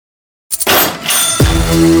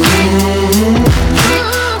From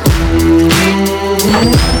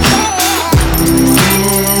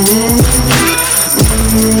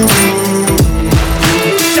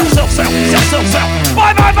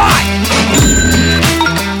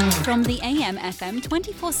the AM/FM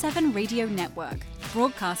 24/7 radio network,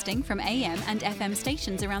 broadcasting from AM and FM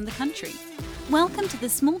stations around the country. Welcome to the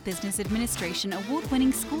Small Business Administration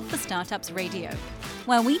award-winning School for Startups Radio,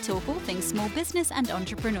 where we talk all things small business and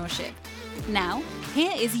entrepreneurship. Now,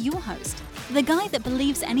 here is your host, the guy that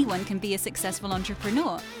believes anyone can be a successful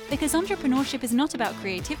entrepreneur, because entrepreneurship is not about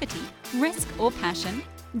creativity, risk, or passion,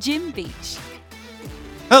 Jim Beach.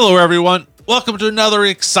 Hello, everyone. Welcome to another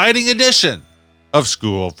exciting edition of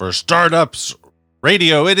School for Startups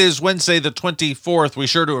Radio. It is Wednesday the 24th. We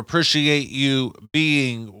sure do appreciate you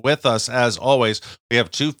being with us. As always, we have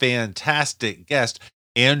two fantastic guests.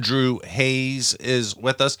 Andrew Hayes is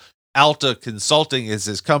with us. Alta Consulting is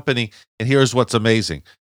his company. And here's what's amazing.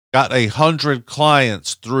 Got 100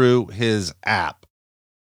 clients through his app.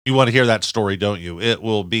 You want to hear that story, don't you? It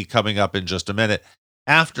will be coming up in just a minute.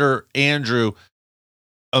 After Andrew,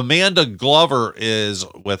 Amanda Glover is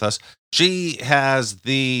with us. She has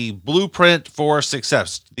the blueprint for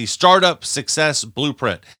success, the startup success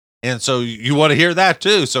blueprint. And so you want to hear that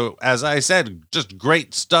too. So as I said, just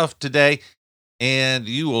great stuff today, and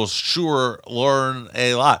you will sure learn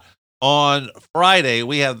a lot. On Friday,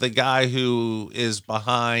 we have the guy who is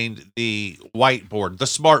behind the whiteboard, the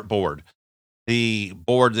smart board, the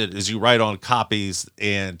board that is you write on copies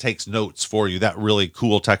and takes notes for you. That really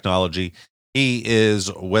cool technology. He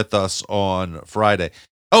is with us on Friday.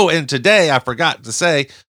 Oh, and today, I forgot to say,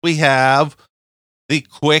 we have the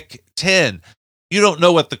Quick 10. You don't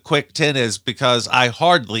know what the Quick 10 is because I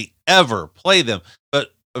hardly ever play them,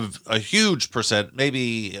 but a huge percent,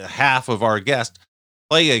 maybe half of our guests,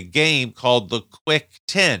 play a game called the Quick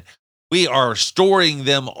 10. We are storing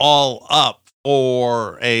them all up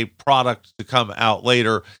for a product to come out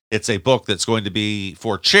later. It's a book that's going to be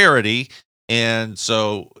for charity, and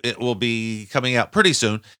so it will be coming out pretty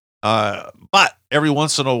soon. But every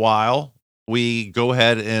once in a while, we go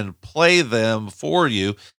ahead and play them for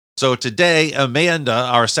you. So today, Amanda,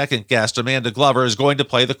 our second guest, Amanda Glover, is going to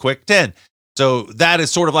play the Quick 10. So that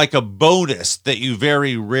is sort of like a bonus that you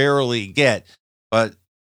very rarely get. But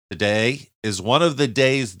today is one of the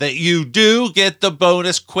days that you do get the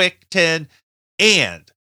bonus Quick 10,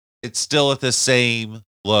 and it's still at the same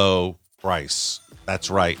low price. That's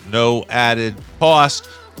right. No added cost.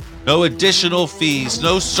 No additional fees,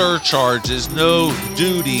 no surcharges, no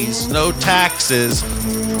duties, no taxes.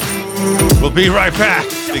 We'll be right back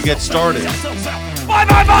to get started.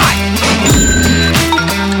 Bye.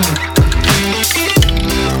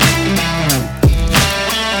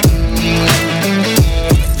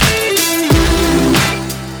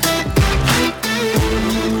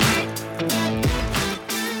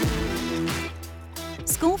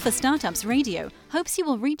 School for Startups Radio hopes you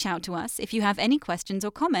will reach out to us if you have any questions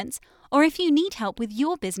or comments, or if you need help with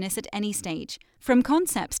your business at any stage, from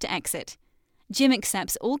concepts to exit. Jim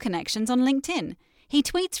accepts all connections on LinkedIn. He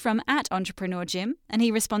tweets from @EntrepreneurJim, and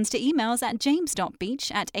he responds to emails at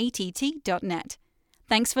james.beach@att.net.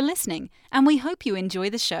 Thanks for listening, and we hope you enjoy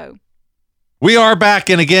the show. We are back,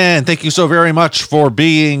 and again, thank you so very much for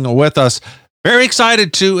being with us. Very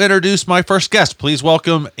excited to introduce my first guest. Please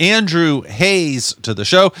welcome Andrew Hayes to the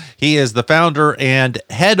show. He is the founder and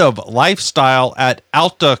head of lifestyle at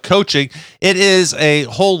Alta Coaching. It is a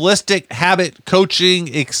holistic habit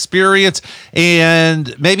coaching experience,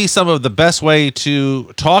 and maybe some of the best way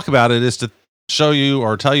to talk about it is to show you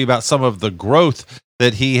or tell you about some of the growth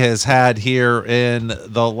that he has had here in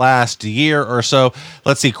the last year or so.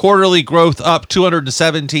 Let's see, quarterly growth up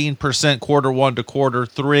 217% quarter one to quarter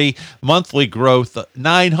three. Monthly growth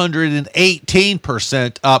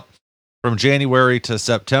 918% up from January to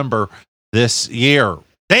September this year.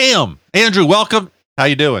 Damn. Andrew, welcome. How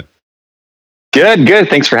you doing? Good.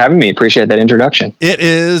 Thanks for having me. Appreciate that introduction. It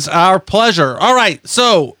is our pleasure. All right.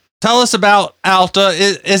 So tell us about Alta.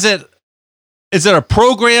 Is it a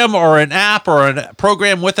program or an app or a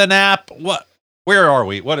program with an app? Where are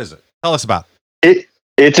we? What is it? Tell us about it.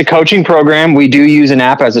 It's a coaching program. We do use an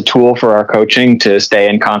app as a tool for our coaching to stay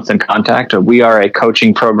in constant contact. We are a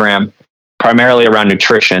coaching program primarily around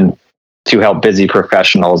nutrition to help busy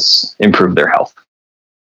professionals improve their health.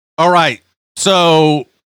 All right. So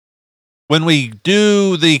when we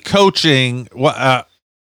do the coaching, what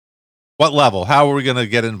level? How are we going to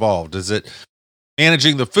get involved? Is it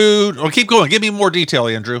managing the food? Or keep going. Give me more detail,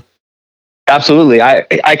 Andrew. Absolutely.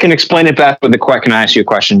 I can explain it back with the question. Can I ask you a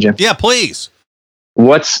question, Jim? Yeah, please.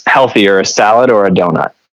 What's healthier, a salad or a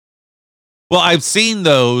donut? Well, I've seen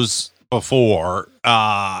those before,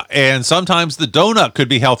 and sometimes the donut could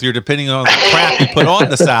be healthier depending on the crap you put on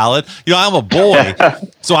the salad. I'm a boy,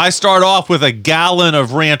 so I start off with a gallon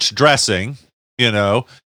of ranch dressing, and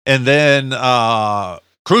then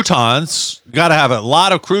croutons. Got to have a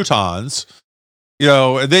lot of croutons,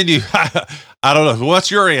 and then you. I don't know.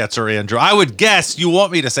 What's your answer, Andrew? I would guess you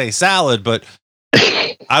want me to say salad, but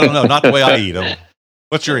I don't know. Not the way I eat them.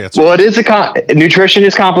 What's your answer? Well, it is nutrition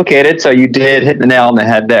is complicated, so you did hit the nail on the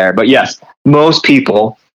head there. But yes, most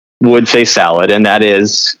people would say salad, and that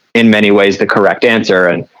is in many ways the correct answer.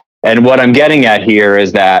 And what I'm getting at here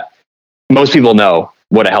is that most people know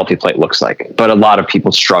what a healthy plate looks like, but a lot of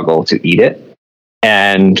people struggle to eat it.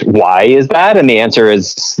 And why is that? And the answer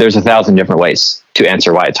is there's 1,000 different ways to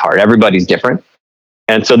answer why it's hard. Everybody's different.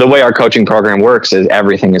 And so the way our coaching program works is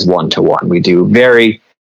everything is one-to-one. We do very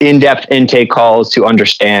in-depth intake calls to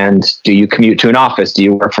understand, do you commute to an office? Do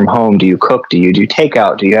you work from home? Do you cook? Do you do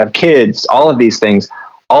takeout? Do you have kids? All of these things,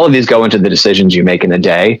 all of these go into the decisions you make in the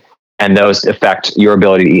day. And those affect your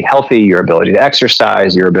ability to eat healthy, your ability to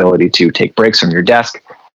exercise, your ability to take breaks from your desk.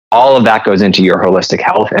 All of that goes into your holistic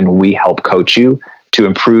health. And we help coach you to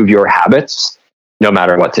improve your habits, no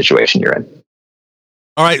matter what situation you're in.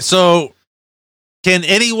 All right. So can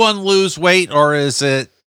anyone lose weight, or is it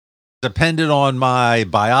dependent on my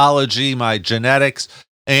biology, my genetics?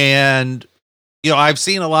 And, I've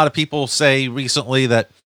seen a lot of people say recently that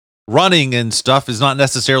running and stuff is not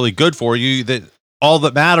necessarily good for you, that all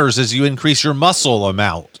that matters is you increase your muscle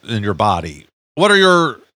amount in your body. What are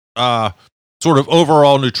your sort of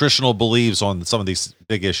overall nutritional beliefs on some of these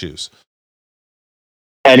big issues?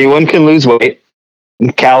 Anyone can lose weight.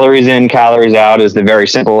 Calories in, calories out is the very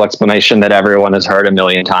simple explanation that everyone has heard a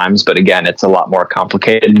million times. But again, it's a lot more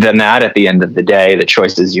complicated than that. At the end of the day, the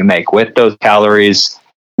choices you make with those calories,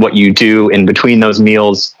 what you do in between those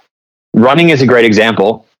meals. Running is a great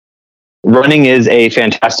example. Running is a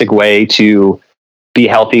fantastic way to be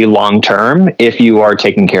healthy long term if you are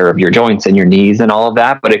taking care of your joints and your knees and all of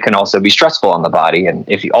that. But it can also be stressful on the body. And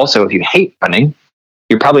if you hate running,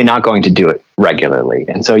 you're probably not going to do it regularly.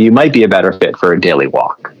 And so you might be a better fit for a daily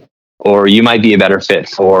walk, or you might be a better fit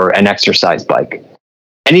for an exercise bike.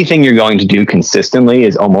 Anything you're going to do consistently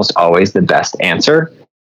is almost always the best answer.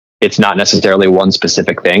 It's not necessarily one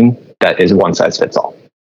specific thing that is one size fits all.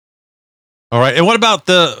 All right. And what about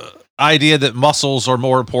the idea that muscles are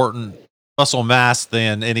more important, muscle mass,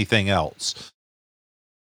 than anything else?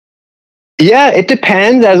 Yeah, it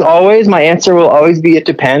depends. As always, my answer will always be it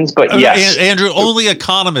depends. But yes, Andrew, only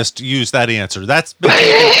economists use that answer.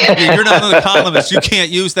 You're not an economist. You can't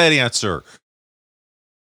use that answer.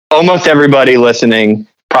 Almost everybody listening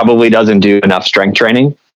probably doesn't do enough strength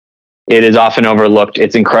training. It is often overlooked.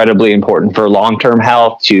 It's incredibly important for long-term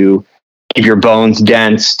health, to keep your bones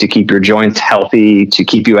dense, to keep your joints healthy, to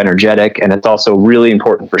keep you energetic. And it's also really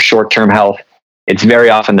important for short-term health. It's very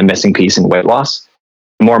often the missing piece in weight loss.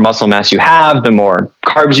 The more muscle mass you have, the more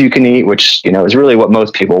carbs you can eat, which, is really what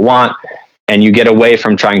most people want. And you get away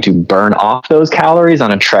from trying to burn off those calories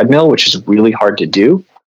on a treadmill, which is really hard to do.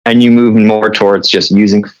 And you move more towards just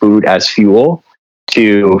using food as fuel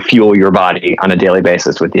to fuel your body on a daily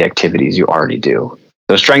basis with the activities you already do.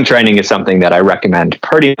 So strength training is something that I recommend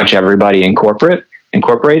pretty much everybody incorporate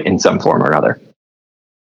in some form or another.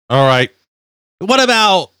 All right. What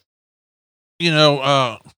about,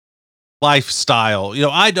 lifestyle?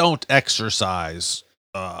 I don't exercise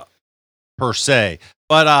per se,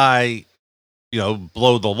 but I,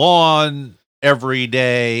 blow the lawn every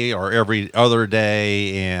day or every other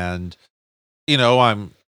day, and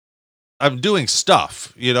I'm doing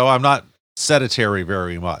stuff. I'm not sedentary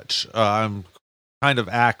very much. I'm kind of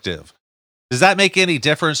active. Does that make any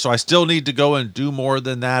difference? So I still need to go and do more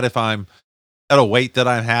than that if I'm at a weight that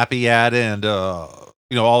I'm happy at, and all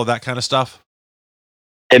of that kind of stuff?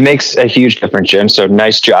 It makes a huge difference, Jim. So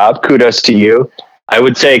nice job. Kudos to you. I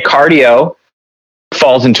would say cardio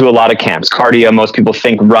falls into a lot of camps. Cardio, most people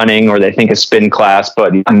think running, or they think a spin class,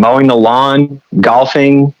 but mowing the lawn,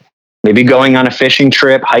 golfing, maybe going on a fishing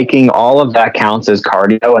trip, hiking, all of that counts as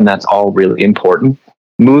cardio, and that's all really important.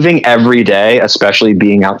 Moving every day, especially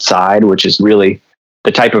being outside, which is really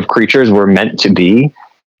the type of creatures we're meant to be,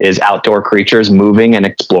 is outdoor creatures, moving and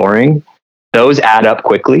exploring. Those add up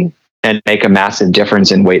quickly and make a massive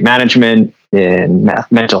difference in weight management, in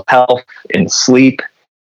mental health, in sleep.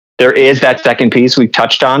 There is that second piece we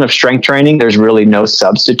touched on of strength training. There's really no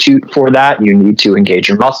substitute for that. You need to engage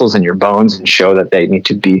your muscles and your bones and show that they need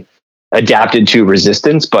to be adapted to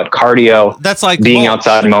resistance. But cardio, that's like being mulch.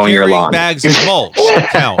 outside and mowing your lawn. Bags of mulch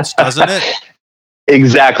counts, doesn't it?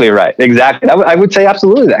 Exactly right. Exactly. I would say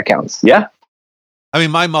absolutely that counts. Yeah. I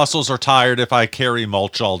mean, my muscles are tired if I carry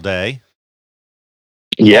mulch all day.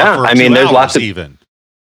 Yeah, For I mean, 2 there's hours lots of. even.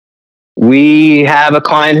 We have a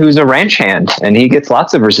client who's a ranch hand, and he gets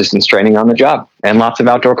lots of resistance training on the job and lots of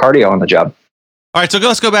outdoor cardio on the job. All right, so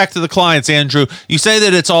let's go back to the clients, Andrew. You say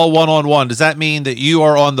that it's all one-on-one. Does that mean that you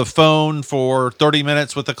are on the phone for 30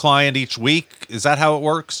 minutes with the client each week? Is that how it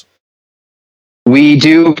works? We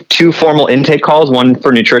do 2 formal intake calls, one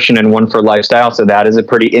for nutrition and one for lifestyle. So that is a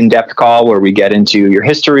pretty in-depth call where we get into your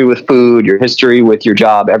history with food, your history with your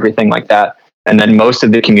job, everything like that. And then most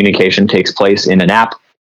of the communication takes place in an app.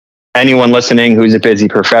 Anyone listening who's a busy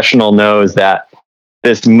professional knows that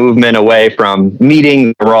this movement away from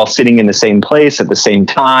meetings, we're all sitting in the same place at the same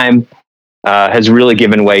time, has really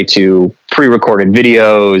given way to pre-recorded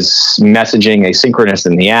videos, messaging asynchronous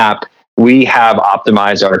in the app. We have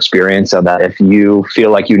optimized our experience so that if you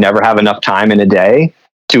feel like you never have enough time in a day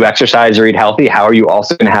to exercise or eat healthy, how are you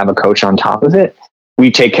also going to have a coach on top of it? We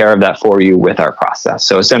take care of that for you with our process.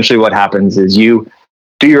 So essentially what happens is you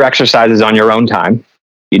do your exercises on your own time.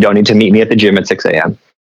 You don't need to meet me at the gym at 6 a.m.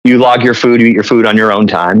 You log your food, you eat your food on your own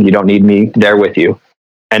time. You don't need me there with you.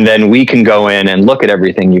 And then we can go in and look at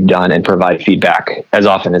everything you've done and provide feedback as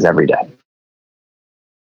often as every day.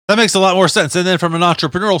 That makes a lot more sense. And then from an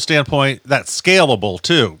entrepreneurial standpoint, that's scalable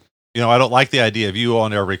too. You know, I don't like the idea of you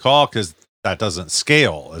on every call because that doesn't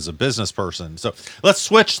scale as a business person. So let's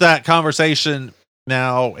switch that conversation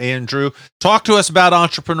now, Andrew. Talk to us about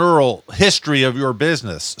entrepreneurial history of your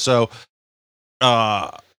business. So,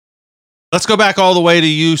 let's go back all the way to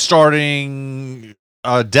you starting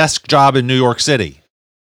a desk job in New York City.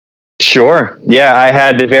 Sure. Yeah, I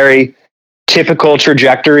had the very typical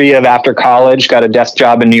trajectory of after college, got a desk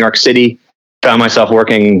job in New York City, found myself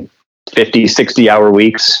working 50, 60-hour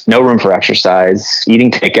weeks, no room for exercise,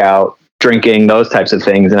 eating takeout, drinking, those types of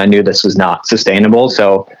things. And I knew this was not sustainable.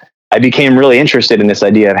 So I became really interested in this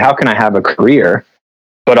idea of how can I have a career,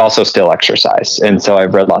 but also still exercise. And so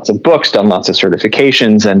I've read lots of books, done lots of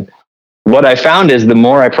certifications. And what I found is the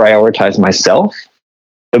more I prioritize myself,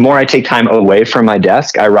 the more I take time away from my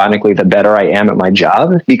desk, ironically, the better I am at my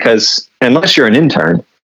job, because unless you're an intern,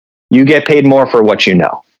 you get paid more for what you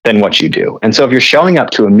know than what you do. And so if you're showing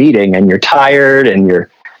up to a meeting and you're tired and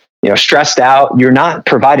you're stressed out, you're not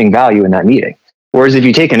providing value in that meeting. Whereas if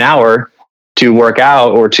you take an hour to work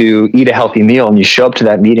out or to eat a healthy meal and you show up to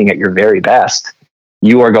that meeting at your very best,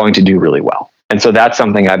 you are going to do really well. And so that's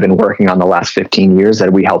something I've been working on the last 15 years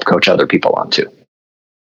that we help coach other people on too.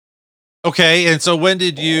 Okay. And so when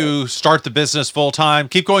did you start the business full time?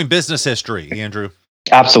 Keep going business history, Andrew.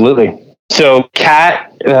 Absolutely. So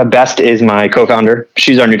Kat Best is my co-founder.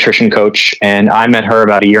 She's our nutrition coach. And I met her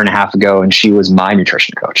about 1.5 years ago and she was my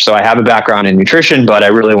nutrition coach. So I have a background in nutrition, but I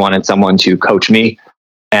really wanted someone to coach me.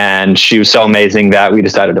 And she was so amazing that we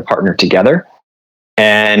decided to partner together.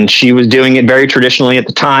 And she was doing it very traditionally at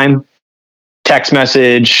the time. Text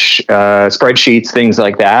message, spreadsheets, things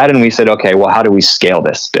like that. And we said, okay, well, how do we scale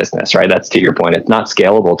this business, right? That's to your point. It's not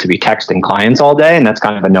scalable to be texting clients all day. And that's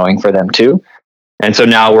kind of annoying for them too. And so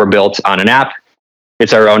now we're built on an app.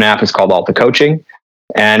 It's our own app. It's called Alta Coaching.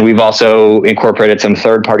 And we've also incorporated some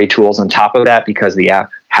third-party tools on top of that because the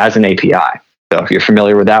app has an API. So if you're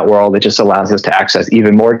familiar with that world, it just allows us to access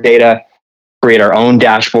even more data, create our own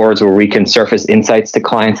dashboards where we can surface insights to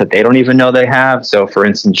clients that they don't even know they have. So for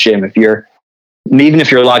instance, Jim, even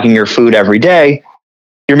if you're logging your food every day,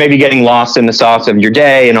 you're maybe getting lost in the sauce of your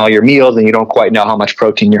day and all your meals, and you don't quite know how much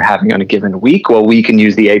protein you're having on a given week. Well, we can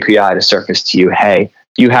use the API to surface to you, hey,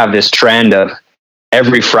 you have this trend of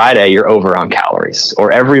every Friday you're over on calories,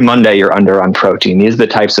 or every Monday you're under on protein. These are the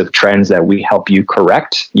types of trends that we help you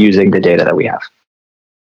correct using the data that we have.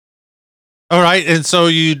 All right. And so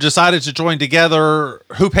you decided to join together.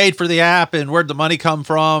 Who paid for the app and where'd the money come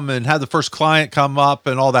from and how the first client come up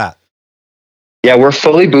and all that? Yeah, we're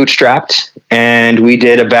fully bootstrapped, and we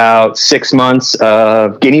did about 6 months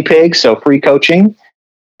of guinea pig, so free coaching.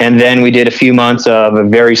 And then we did a few months of a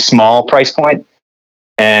very small price point.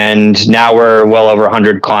 And now we're well over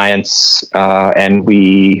 100 clients, and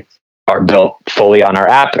we are built fully on our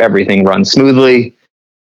app. Everything runs smoothly,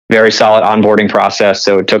 very solid onboarding process.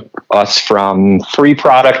 So it took us from free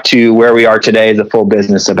product to where we are today as a full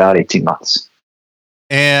business about 18 months.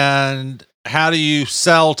 And how do you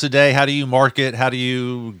sell today? How do you market? How do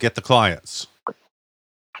you get the clients?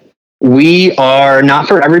 We are not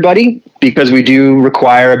for everybody because we do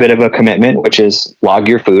require a bit of a commitment, which is log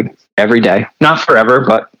your food every day. Not forever,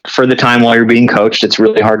 but for the time while you're being coached. It's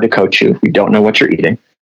really hard to coach you if you don't know what you're eating.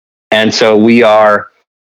 And so we are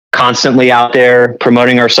constantly out there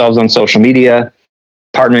promoting ourselves on social media,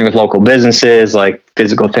 partnering with local businesses like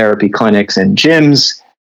physical therapy clinics and gyms.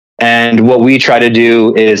 And what we try to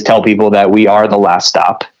do is tell people that we are the last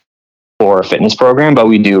stop for a fitness program, but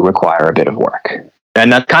we do require a bit of work.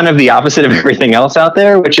 And that's kind of the opposite of everything else out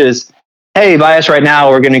there, which is, hey, buy us right now,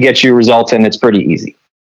 we're going to get you results, and it's pretty easy.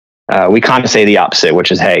 We kind of say the opposite,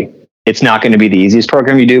 which is, hey, it's not going to be the easiest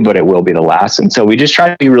program you do, but it will be the last. And so we just try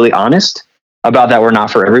to be really honest about that. We're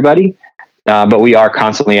not for everybody, but we are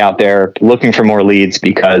constantly out there looking for more leads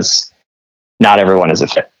because not everyone is a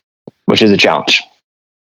fit, which is a challenge.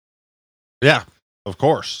 Yeah, of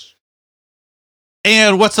course.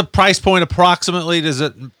 And what's the price point approximately? Does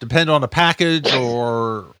it depend on the package,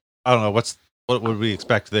 or I don't know, what would we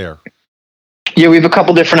expect there? Yeah, we have a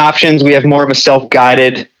couple different options. We have more of a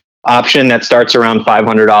self-guided option that starts around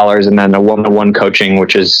 $500, and then a one-to-one coaching,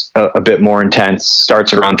 which is a bit more intense,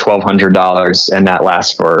 starts around $1,200, and that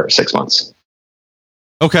lasts for 6 months.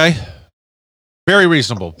 Okay. Very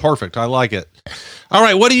reasonable. Perfect. I like it. All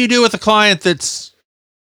right. What do you do with a client that's,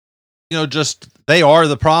 just, they are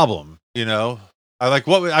the problem, I like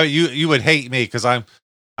you would hate me because I'm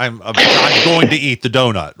going to eat the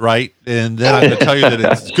donut, right? And then I'm going to tell you that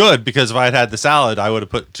it's good because if I had the salad, I would have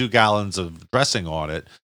put 2 gallons of dressing on it.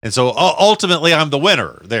 And so ultimately I'm the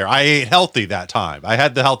winner there. I ate healthy that time. I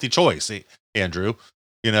had the healthy choice, Andrew,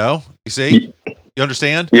 you see, you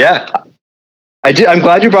understand? Yeah, I do. I'm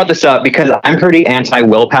glad you brought this up because I'm pretty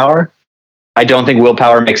anti-willpower. I don't think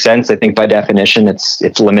willpower makes sense. I think by definition,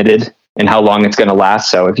 it's limited in how long it's going to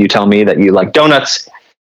last. So if you tell me that you like donuts,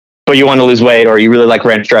 but you want to lose weight, or you really like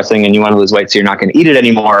ranch dressing and you want to lose weight, so you're not going to eat it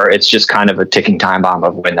anymore, it's just kind of a ticking time bomb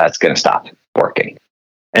of when that's going to stop working.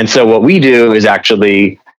 And so what we do is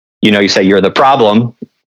actually, you say you're the problem.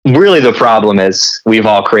 Really, the problem is we've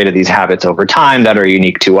all created these habits over time that are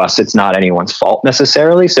unique to us. It's not anyone's fault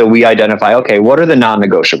necessarily. So we identify, okay, what are the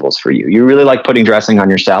non-negotiables for you? You really like putting dressing on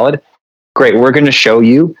your salad? Great. We're going to show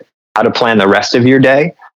you how to plan the rest of your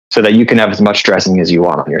day so that you can have as much dressing as you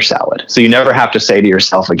want on your salad. So you never have to say to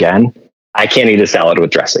yourself again, I can't eat a salad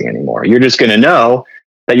with dressing anymore. You're just going to know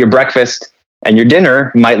that your breakfast and your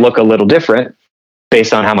dinner might look a little different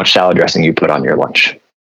based on how much salad dressing you put on your lunch.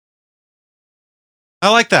 I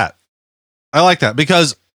like that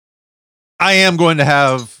because I am going to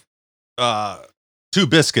have 2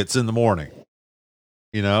 biscuits in the morning,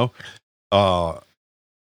 but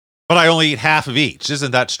I only eat half of each.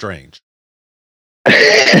 Isn't that strange?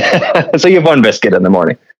 So you have 1 biscuit in the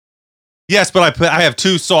morning. Yes, but I have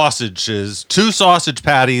 2 sausage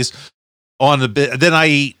patties on then I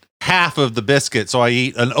eat half of the biscuit. So I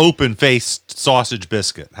eat an open-faced sausage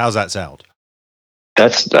biscuit. How's that sound?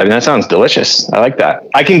 That sounds delicious. I like that.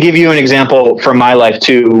 I can give you an example from my life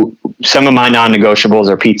too. Some of my non-negotiables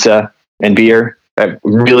are pizza and beer. That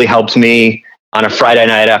really helps me on a Friday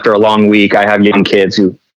night after a long week. I have young kids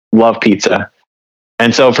who love pizza.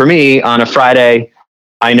 And so for me on a Friday,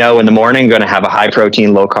 I know in the morning I'm going to have a high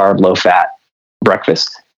protein, low carb, low fat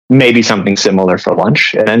breakfast, maybe something similar for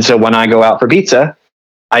lunch. And so when I go out for pizza,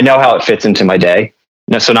 I know how it fits into my day.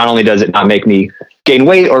 So not only does it not make me gain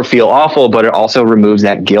weight or feel awful, but it also removes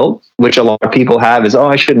that guilt, which a lot of people have is,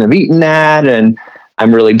 I shouldn't have eaten that. And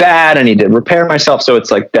I'm really bad. I need to repair myself. So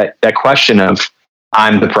it's like that question of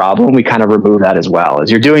I'm the problem. We kind of remove that as well,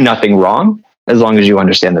 as you're doing nothing wrong as long as you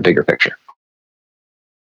understand the bigger picture.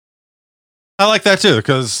 I like that too,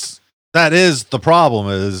 because that is the problem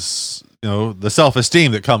is, the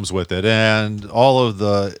self-esteem that comes with it and all of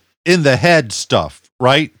the in the head stuff,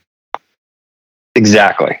 right?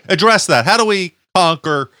 Exactly. Address that. How do we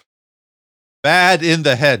conquer bad in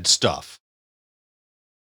the head stuff?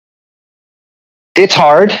 It's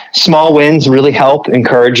hard. Small wins really help,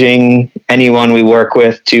 encouraging anyone we work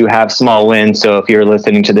with to have small wins. So if you're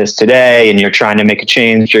listening to this today and you're trying to make a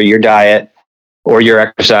change to your diet or your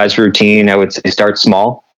exercise routine, I would say start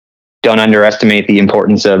small. Don't underestimate the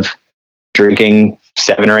importance of drinking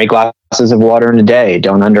 7 or 8 glasses of water in a day.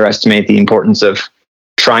 Don't underestimate the importance of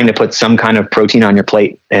trying to put some kind of protein on your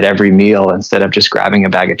plate at every meal instead of just grabbing a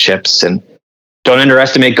bag of chips. And don't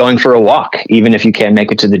underestimate going for a walk, even if you can't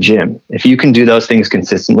make it to the gym. If you can do those things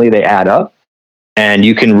consistently, they add up and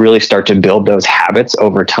you can really start to build those habits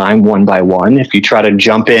over time, one by one. If you try to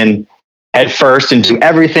jump in head first into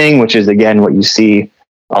everything, which is again, what you see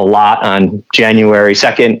a lot on January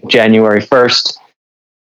 2nd, January 1st,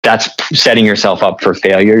 that's setting yourself up for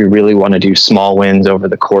failure. You really want to do small wins over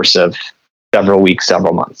the course of several weeks,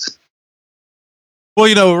 several months.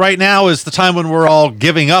 Well, right now is the time when we're all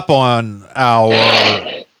giving up on our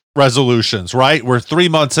resolutions, right? We're 3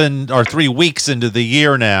 months in or 3 weeks into the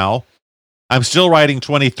year now. I'm still writing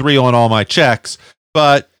 23 on all my checks,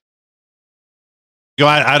 but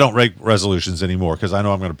I don't write resolutions anymore because I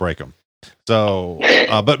know I'm going to break them. So,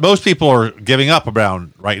 but most people are giving up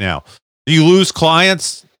around right now. Do you lose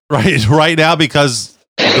clients right now because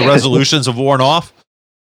the resolutions have worn off?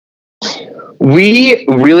 We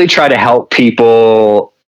really try to help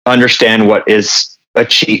people understand what is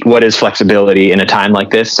flexibility in a time like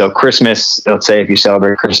this. So Christmas, let's say if you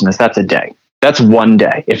celebrate Christmas, that's a day. That's one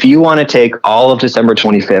day. If you want to take all of December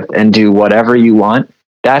 25th and do whatever you want,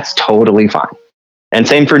 that's totally fine. And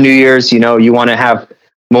same for New Year's, you want to have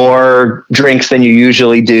more drinks than you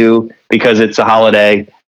usually do because it's a holiday.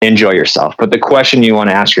 Enjoy yourself. But the question you want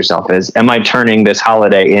to ask yourself is, am I turning this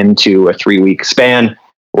holiday into a 3-week span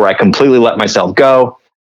where I completely let myself go?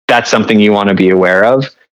 That's something you want to be aware of.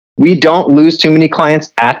 We don't lose too many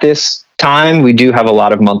clients at this time. We do have a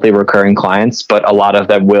lot of monthly recurring clients, but a lot of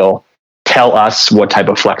them will tell us what type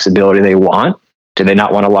of flexibility they want. Do they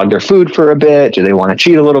not want to log their food for a bit? Do they want to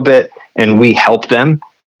cheat a little bit? And we help them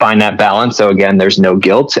find that balance. So again, there's no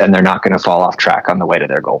guilt and they're not going to fall off track on the way to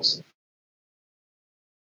their goals.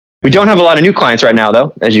 We don't have a lot of new clients right now,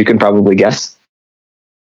 though, as you can probably guess.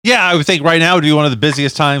 Yeah, I would think right now would be one of the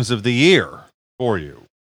busiest times of the year for you.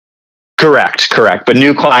 Correct. But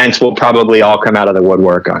new clients will probably all come out of the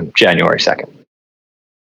woodwork on January 2nd.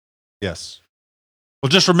 Yes. Well,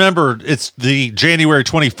 just remember, it's the January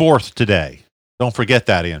 24th today. Don't forget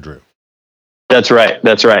that, Andrew. That's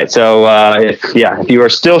right. So if you are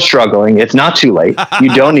still struggling, it's not too late. You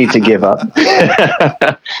don't need to give up.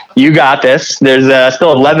 You got this. There's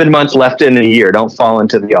still 11 months left in the year. Don't fall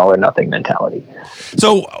into the all or nothing mentality.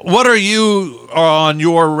 So what are you on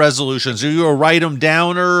your resolutions? Do you write them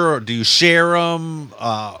down or do you share them?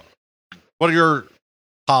 What are your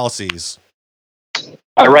policies?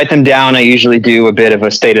 I write them down. I usually do a bit of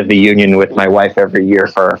a State of the Union with my wife every year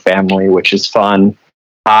for our family, which is fun.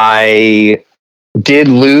 I did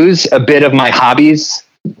lose a bit of my hobbies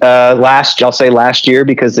last year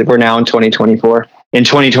because we're now in 2024. In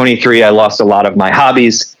 2023, I lost a lot of my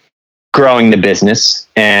hobbies growing the business,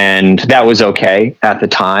 and that was okay at the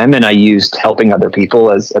time. And I used helping other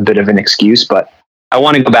people as a bit of an excuse, but I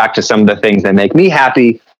want to go back to some of the things that make me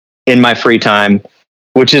happy in my free time,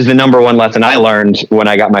 which is the number one lesson I learned when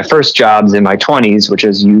I got my first jobs in my 20s, which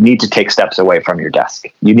is you need to take steps away from your desk.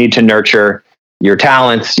 You need to nurture your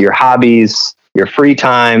talents, your hobbies, your free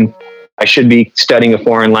time. I should be studying a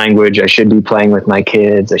foreign language. I should be playing with my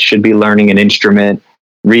kids. I should be learning an instrument,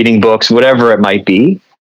 reading books, whatever it might be.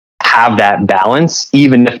 Have that balance,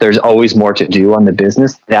 even if there's always more to do on the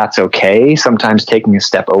business. That's okay. Sometimes taking a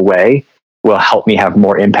step away will help me have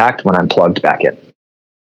more impact when I'm plugged back in.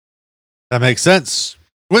 That makes sense.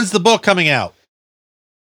 When's the book coming out?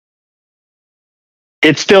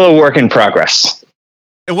 It's still a work in progress.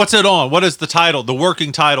 And what's it on? What is the title, the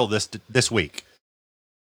working title this week?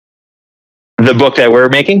 The book that we're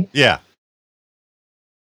making? Yeah.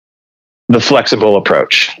 The Flexible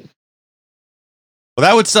Approach. Well,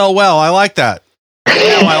 that would sell well. I like that.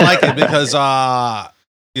 I like it because, I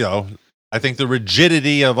think the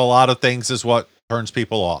rigidity of a lot of things is what turns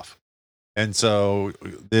people off. And so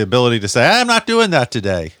the ability to say, I'm not doing that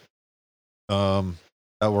today. That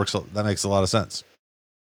makes a lot of sense.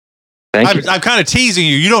 I'm kind of teasing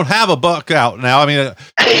you. You don't have a book out now. I mean,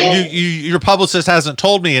 your publicist hasn't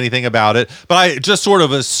told me anything about it, but I just sort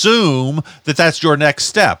of assume that that's your next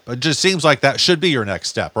step. It just seems like that should be your next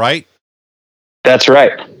step, right? That's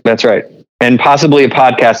right. And possibly a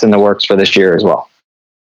podcast in the works for this year as well.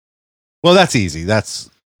 Well, that's easy. That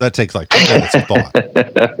takes like 2 minutes of thought.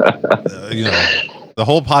 The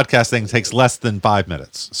whole podcast thing takes less than 5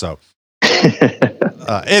 minutes. So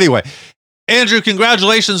anyway, Andrew,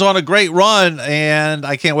 congratulations on a great run, and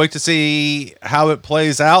I can't wait to see how it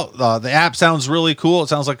plays out. The app sounds really cool. It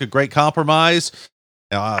sounds like a great compromise,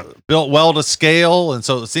 built well to scale, and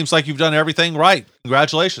so it seems like you've done everything right.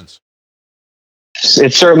 Congratulations.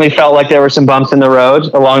 It certainly felt like there were some bumps in the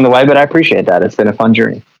road along the way, but I appreciate that. It's been a fun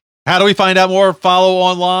journey. How do we find out more? Follow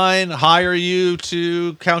online, hire you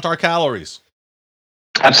to count our calories?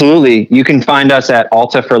 Absolutely. You can find us at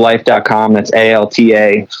altaforlife.com. That's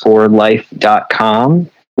ALTA for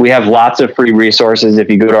life.com. We have lots of free resources. If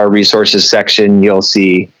you go to our resources section, you'll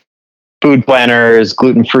see food planners,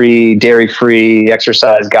 gluten-free, dairy-free,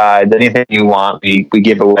 exercise guides, anything you want, we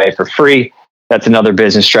give away for free. That's another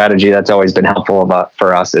business strategy that's always been helpful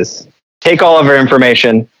for us is take all of our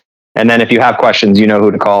information. And then if you have questions, you know who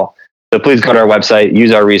to call. So please go to our website,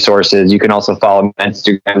 use our resources. You can also follow me on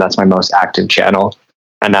Instagram. That's my most active channel.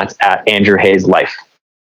 And that's at Andrew Hayes Life.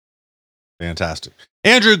 Fantastic.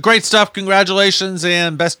 Andrew, great stuff. Congratulations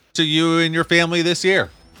and best to you and your family this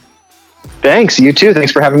year. Thanks. You too.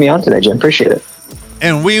 Thanks for having me on today, Jim. Appreciate it.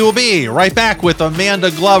 And we will be right back with Amanda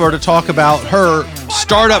Glover to talk about her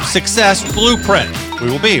startup success blueprint. We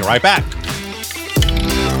will be right back.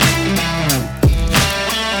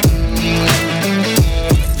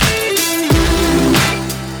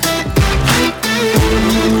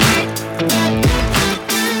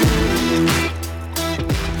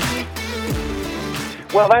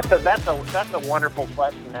 Well, that's a wonderful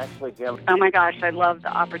question, actually, Jim. Oh my gosh, I love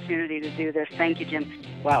the opportunity to do this. Thank you, Jim.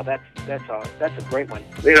 Wow, that's a great one.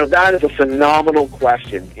 That is a phenomenal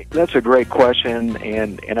question. That's a great question,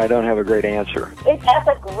 and I don't have a great answer. That's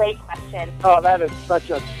a great question. Oh, that is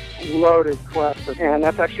such a loaded question, and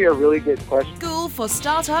that's actually a really good question. School for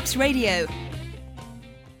Startups Radio.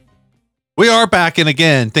 We are back, and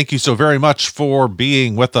again, thank you so very much for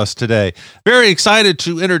being with us today. Very excited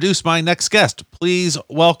to introduce my next guest. Please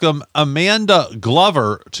welcome Amanda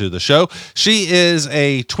Glover to the show. She is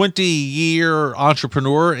a 20-year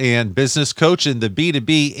entrepreneur and business coach in the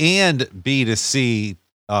B2B and B2C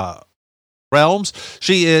realms.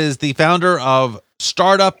 She is the founder of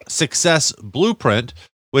Startup Success Blueprint,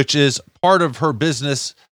 which is part of her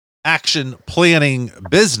business action planning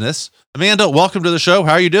business. Amanda, welcome to the show.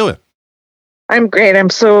 How are you doing? I'm great. I'm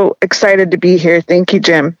so excited to be here. Thank you,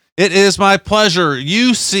 Jim. It is my pleasure.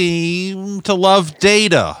 You seem to love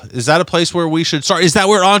data. Is that a place where we should start? Is that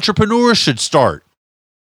where entrepreneurs should start?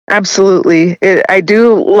 Absolutely. I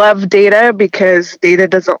do love data because data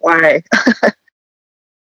doesn't lie.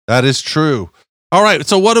 That is true. All right.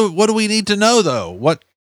 So what do we need to know, though? What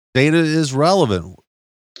data is relevant?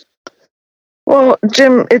 Well,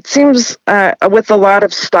 Jim, it seems with a lot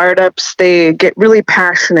of startups, they get really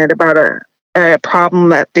passionate about a problem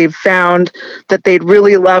that they've found that they'd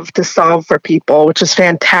really love to solve for people, which is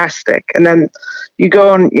fantastic. And then you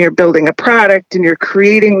go and you're building a product and you're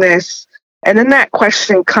creating this. And then that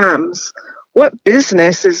question comes, what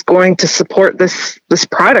business is going to support this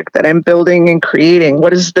product that I'm building and creating? What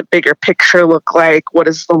does the bigger picture look like? What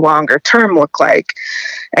does the longer term look like?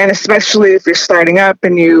 And especially if you're starting up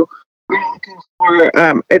and you are looking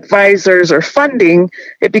for advisors or funding,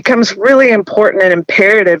 it becomes really important and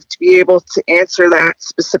imperative to be able to answer that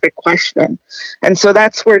specific question. And so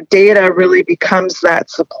that's where data really becomes that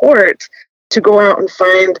support to go out and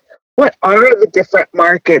find what are the different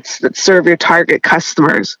markets that serve your target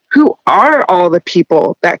customers? Who are all the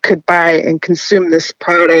people that could buy and consume this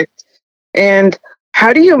product? And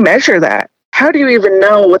how do you measure that? How do you even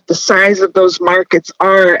know what the size of those markets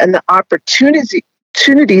are and the opportunities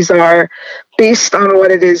are based on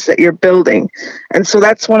what it is that you're building? And so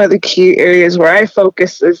that's one of the key areas where I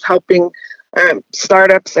focus, is helping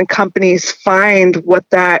startups and companies find what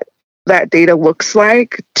that data looks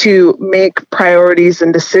like to make priorities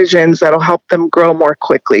and decisions that'll help them grow more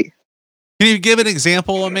quickly. Can you give an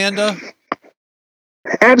example, Amanda?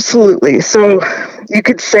 Absolutely. So you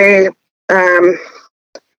could say,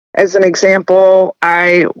 as an example,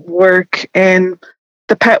 I work in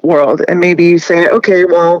the pet world, and maybe you say, okay,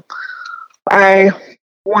 well, I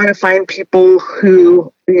want to find people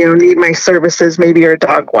who, need my services, maybe you're a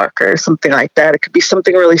dog walker or something like that. It could be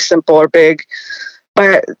something really simple or big.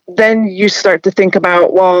 But then you start to think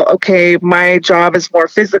about, well, okay, my job is more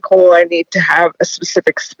physical. I need to have a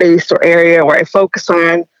specific space or area where I focus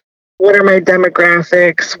on. What are my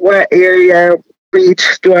demographics? What area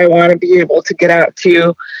reach do I want to be able to get out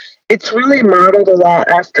to? It's really modeled a lot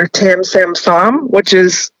after Tam Sam Som, which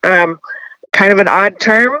is kind of an odd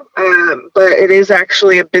term, but it is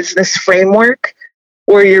actually a business framework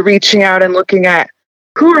where you're reaching out and looking at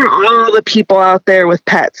who are all the people out there with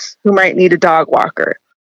pets who might need a dog walker.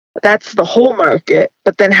 That's the whole market.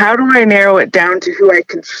 But then how do I narrow it down to who I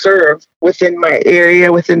can serve within my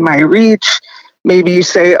area, within my reach? Maybe you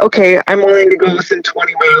say, okay, I'm willing to go within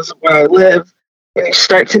 20 miles of where I live. And you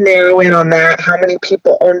start to narrow in on that. How many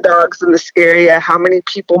people own dogs in this area? How many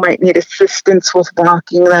people might need assistance with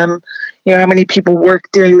walking them? How many people work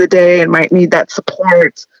during the day and might need that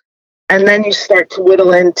support? And then you start to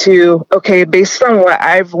whittle into, okay, based on what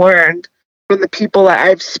I've learned from the people that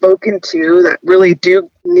I've spoken to that really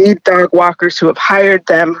do need dog walkers, who have hired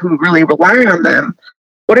them, who really rely on them,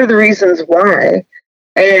 what are the reasons why?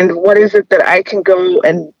 And what is it that I can go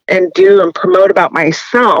and do and promote about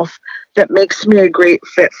myself that makes me a great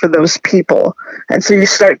fit for those people? And so you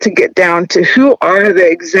start to get down to who are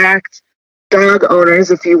the exact dog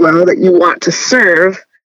owners, if you will, that you want to serve,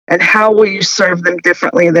 and how will you serve them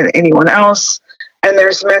differently than anyone else? And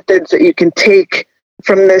there's methods that you can take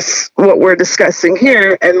from this, what we're discussing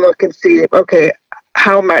here, and look and see, okay,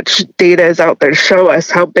 how much data is out there to show us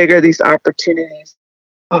how big are these opportunities?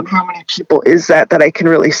 How many people is that I can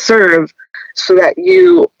really serve, so that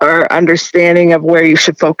you are understanding of where you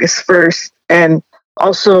should focus first, and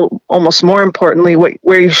also, almost more importantly,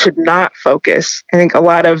 where you should not focus. I think a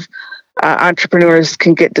lot of entrepreneurs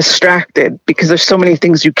can get distracted because there's so many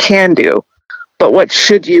things you can do, but what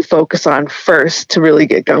should you focus on first to really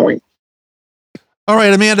get going? All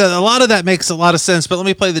right, Amanda, a lot of that makes a lot of sense, but let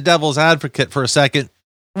me play the devil's advocate for a second.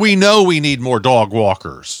 We know we need more dog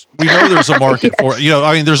walkers. We know there's a market for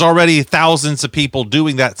it. There's already thousands of people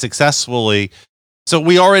doing that successfully. So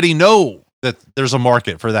we already know that there's a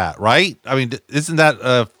market for that, right? I mean, isn't that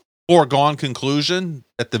a foregone conclusion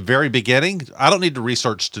at the very beginning? I don't need to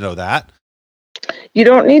research to know that. You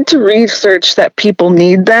don't need to research that people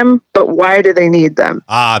need them, but why do they need them?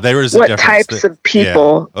 There is what types of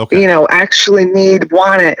people, actually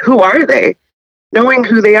want it? Who are they? Knowing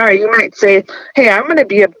who they are, you might say, hey, I'm going to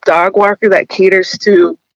be a dog walker that caters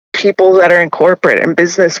to people that are in corporate and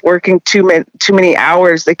business working too many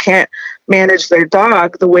hours. They can't manage their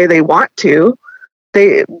dog the way they want to.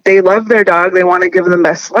 They love their dog. They want to give them the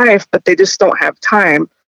best life, but they just don't have time.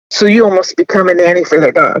 So you almost become a nanny for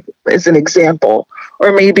their dog, as an example.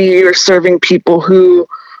 Or maybe you're serving people who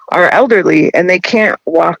are elderly and they can't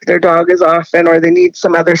walk their dog as often, or they need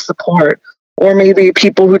some other support. Or maybe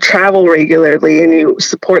people who travel regularly and you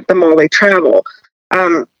support them while they travel.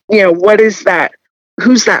 What is that?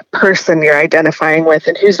 Who's that person you're identifying with,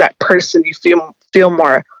 and who's that person you feel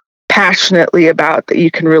more passionately about that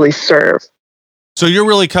you can really serve? So you're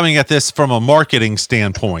really coming at this from a marketing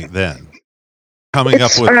standpoint then?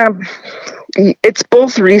 It's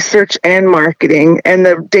both research and marketing, and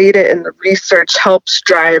the data and the research helps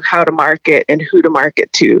drive how to market and who to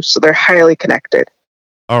market to. So they're highly connected.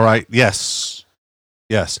 All right. Yes.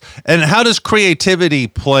 And how does creativity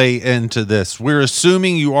play into this? We're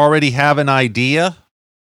assuming you already have an idea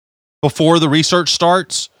before the research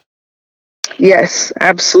starts. Yes,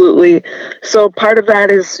 absolutely. So part of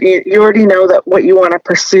that is you already know that what you want to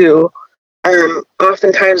pursue.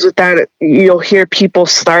 Oftentimes with that, you'll hear people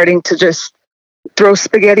starting to just throw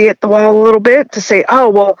spaghetti at the wall a little bit to say, oh,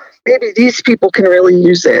 well, maybe these people can really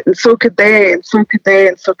use it. And so could they, and so could they,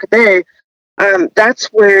 and so could they. That's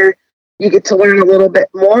where you get to learn a little bit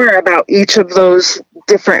more about each of those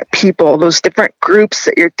different people, those different groups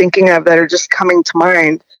that you're thinking of that are just coming to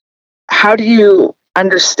mind. How do you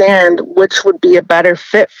understand which would be a better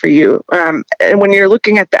fit for you? And when you're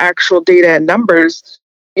looking at the actual data and numbers,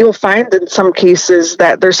 you'll find in some cases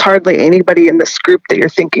that there's hardly anybody in this group that you're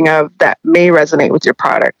thinking of that may resonate with your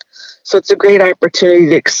product. So it's a great opportunity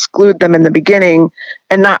to exclude them in the beginning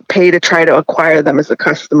and not pay to try to acquire them as a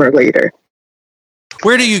customer later.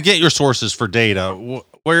 Where do you get your sources for data?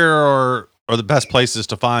 Where are the best places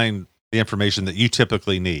to find the information that you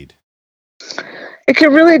typically need? It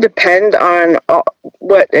can really depend on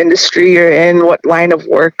what industry you're in, what line of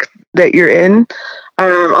work that you're in.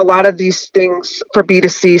 A lot of these things for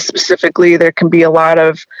B2C specifically, there can be a lot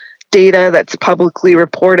of data that's publicly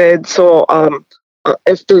reported. So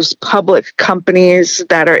if there's public companies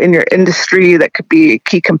that are in your industry that could be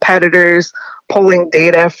key competitors, pulling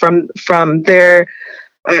data from their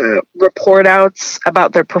report outs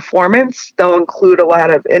about their performance, they'll include a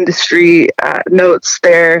lot of industry notes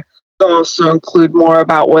there. They'll also include more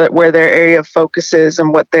about where their area of focus is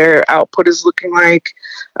and what their output is looking like.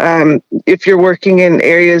 If you're working in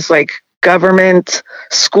areas like government,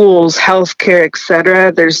 schools, healthcare,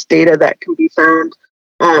 etc., there's data that can be found.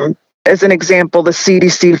 As an example, the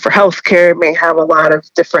CDC for healthcare may have a lot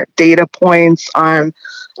of different data points on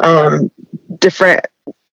different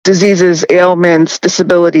diseases, ailments,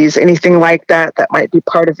 disabilities, anything like that might be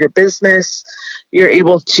part of your business. You're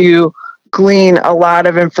able to glean a lot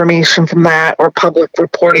of information from that, or public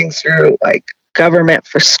reporting through like government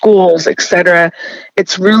for schools, etc.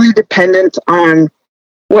 It's really dependent on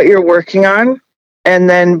what you're working on, and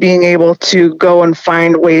then being able to go and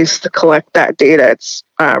find ways to collect that data. It's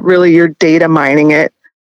really you're data mining it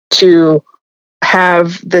to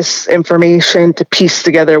have this information to piece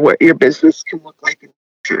together what your business can look like in the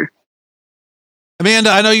future.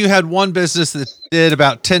 Amanda, I know you had one business that did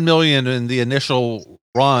about 10 million in the initial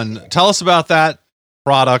run. Tell us about that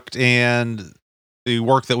product and the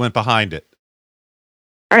work that went behind it.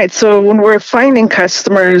 All right. So when we're finding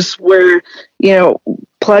customers, we're,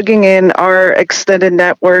 plugging in our extended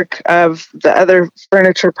network of the other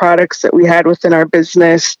furniture products that we had within our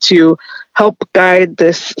business to help guide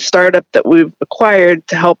this startup that we've acquired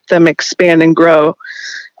to help them expand and grow.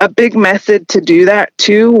 A big method to do that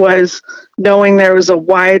too was knowing there was a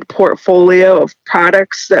wide portfolio of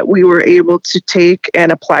products that we were able to take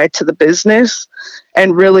and apply to the business,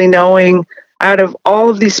 and really knowing out of all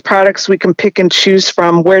of these products we can pick and choose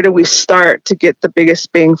from, where do we start to get the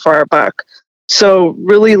biggest bang for our buck? So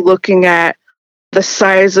really looking at the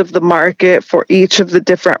size of the market for each of the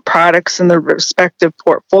different products in the respective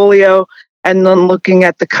portfolio, and then looking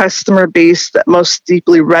at the customer base that most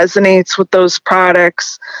deeply resonates with those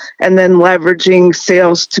products, and then leveraging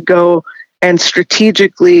sales to go and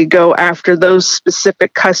strategically go after those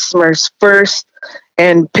specific customers first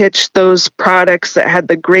and pitch those products that had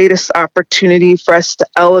the greatest opportunity for us to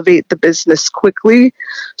elevate the business quickly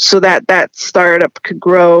so that that startup could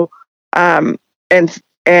grow and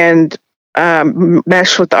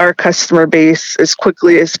mesh with our customer base as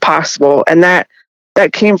quickly as possible. And that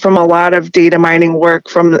came from a lot of data mining work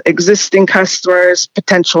from existing customers,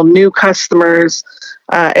 potential new customers,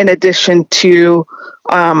 in addition to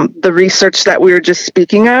the research that we were just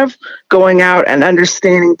speaking of, going out and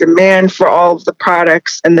understanding demand for all of the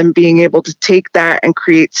products, and then being able to take that and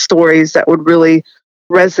create stories that would really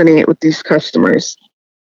resonate with these customers.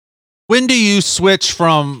 When do you switch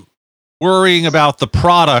from worrying about the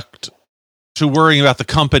product to worrying about the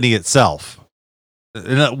company itself?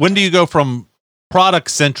 When do you go from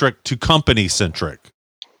product-centric to company-centric?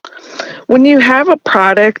 When you have a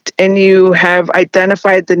product and you have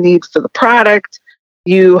identified the need for the product,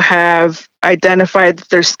 you have identified that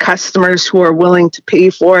there's customers who are willing to pay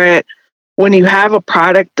for it. When you have a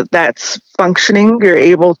product that's functioning, you're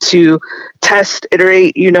able to test,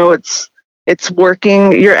 iterate, it's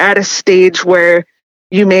working. You're at a stage where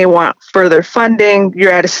you may want further funding.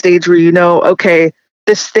 You're at a stage where okay,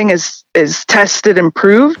 this thing is tested and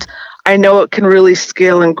proved. I know it can really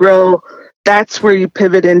scale and grow. That's where you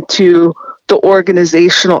pivot into the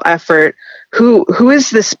organizational effort. Who is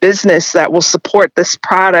this business that will support this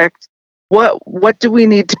product? What do we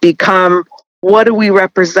need to become? What do we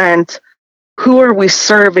represent? Who are we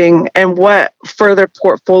serving? And what further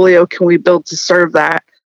portfolio can we build to serve that?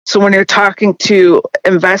 So when you're talking to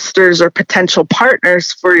investors or potential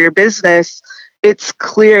partners for your business, it's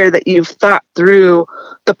clear that you've thought through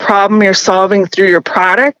the problem you're solving through your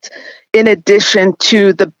product, in addition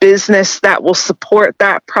to the business that will support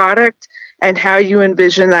that product and how you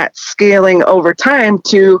envision that scaling over time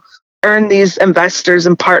to earn these investors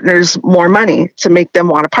and partners more money to make them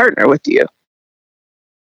want to partner with you.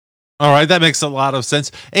 All right, that makes a lot of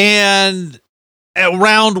sense. And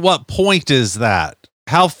around what point is that?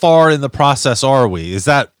 How far in the process are we? Is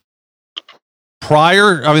that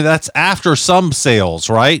prior? I mean, that's after some sales,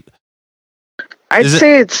 right? I'd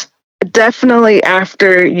say it's definitely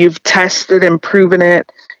after you've tested and proven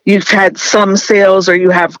it. You've had some sales or you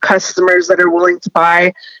have customers that are willing to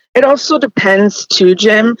buy. It also depends too,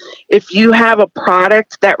 Jim. If you have a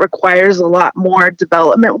product that requires a lot more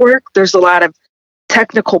development work, there's a lot of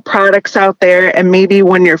technical products out there. And maybe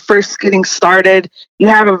when you're first getting started, you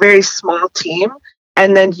have a very small team,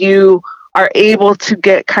 and then you are able to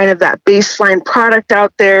get kind of that baseline product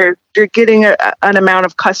out there. You're getting an amount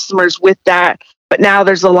of customers with that. But now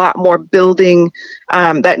there's a lot more building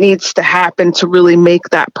that needs to happen to really make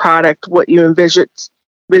that product what you envision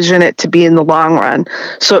it to be in the long run.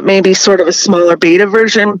 So it may be sort of a smaller beta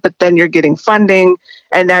version, but then you're getting funding,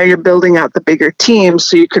 and now you're building out the bigger team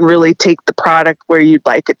so you can really take the product where you'd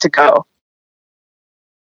like it to go.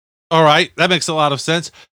 All right, that makes a lot of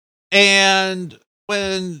sense. And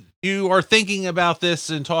when you are thinking about this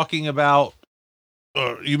and talking about,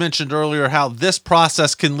 you mentioned earlier how this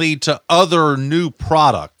process can lead to other new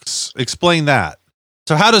products. Explain that.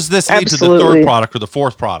 So how does this lead to the third product or the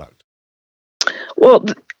fourth product? Well,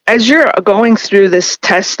 as you're going through this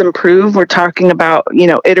test and prove, we're talking about,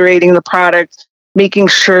 iterating the product, making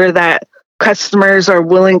sure that customers are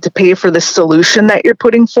willing to pay for the solution that you're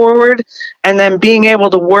putting forward, and then being able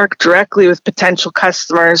to work directly with potential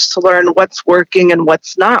customers to learn what's working and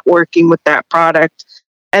what's not working with that product.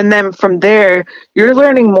 And then from there, you're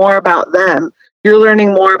learning more about them. You're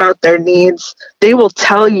learning more about their needs. They will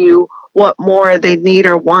tell you what more they need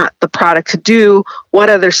or want the product to do, what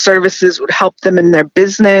other services would help them in their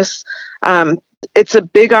business. It's a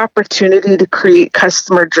big opportunity to create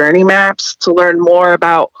customer journey maps, to learn more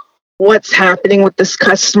about what's happening with this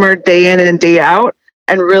customer day in and day out,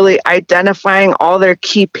 and really identifying all their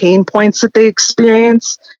key pain points that they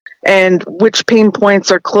experience and which pain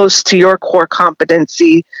points are close to your core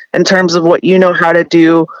competency in terms of what you know how to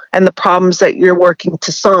do and the problems that you're working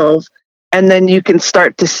to solve. And then you can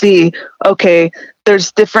start to see, okay,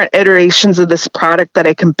 there's different iterations of this product that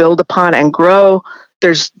I can build upon and grow.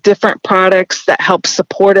 There's different products that help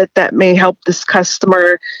support it that may help this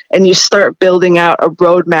customer. And you start building out a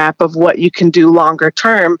roadmap of what you can do longer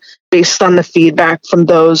term based on the feedback from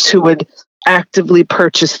those who would actively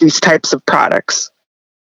purchase these types of products.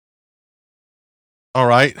 All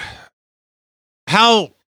right.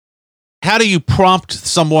 How do you prompt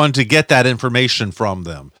someone to get that information from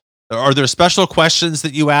them? Are there special questions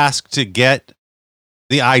that you ask to get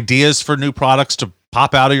the ideas for new products to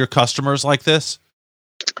pop out of your customers like this?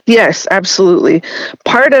 Yes, absolutely.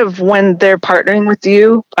 Part of when they're partnering with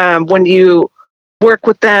you, when you work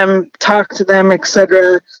with them, talk to them,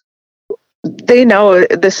 etc., they know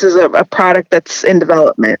this is a product that's in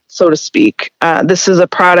development, so to speak. This is a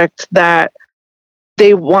product that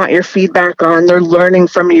they want your feedback on. They're learning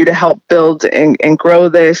from you to help build and grow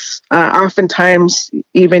this. Oftentimes,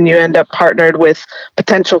 even you end up partnered with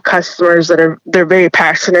potential customers they're very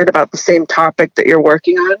passionate about the same topic that you're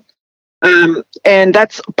working on. And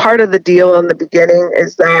that's part of the deal in the beginning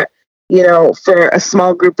is that, for a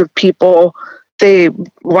small group of people, they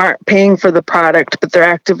aren't paying for the product, but they're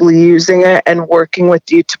actively using it and working with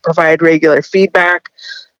you to provide regular feedback.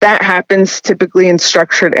 That happens typically in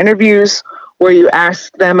structured interviews where you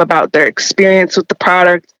ask them about their experience with the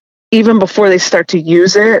product even before they start to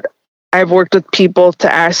use it. I've worked with people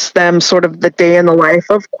to ask them sort of the day in the life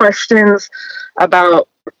of questions about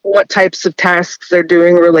what types of tasks they're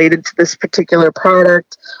doing related to this particular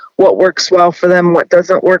product, what works well for them, what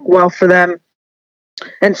doesn't work well for them.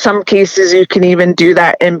 In some cases, you can even do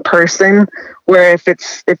that in person, where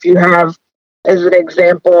if you have, as an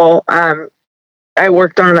example, I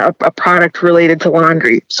worked on a product related to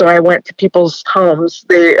laundry. So I went to people's homes.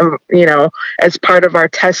 They, as part of our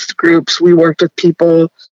test groups, we worked with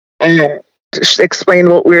people and explained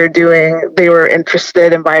what we were doing. They were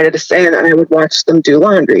interested, invited us in, and I would watch them do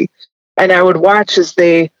laundry. And I would watch as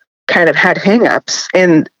they kind of had hangups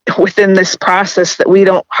and within this process that we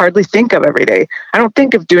don't hardly think of every day. I don't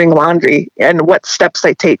think of doing laundry and what steps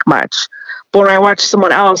I take much. But when I watch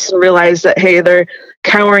someone else and realize that, hey, they're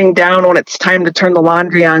cowering down when it's time to turn the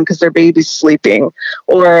laundry on because their baby's sleeping,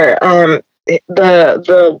 or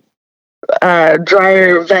the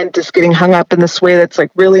dryer vent is getting hung up in this way that's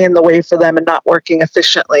like really in the way for them and not working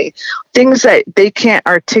efficiently. Things that they can't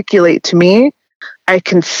articulate to me, I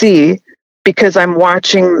can see because I'm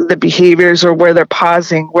watching the behaviors or where they're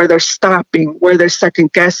pausing, where they're stopping, where they're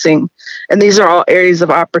second guessing. And these are all areas of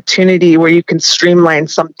opportunity where you can streamline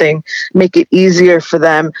something, make it easier for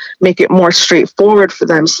them, make it more straightforward for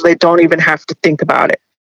them so they don't even have to think about it.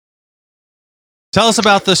 Tell us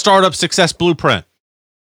about the Startup Success Blueprint.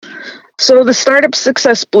 So the Startup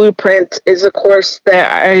Success Blueprint is a course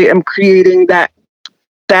that I am creating that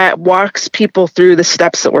walks people through the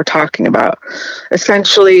steps that we're talking about.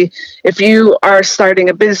 Essentially, if you are starting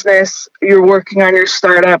a business, you're working on your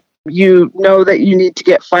startup, you know that you need to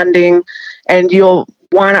get funding, and you'll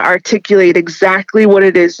want to articulate exactly what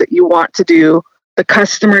it is that you want to do, the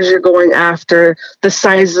customers you're going after, the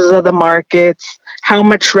sizes of the markets, how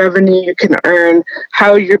much revenue you can earn,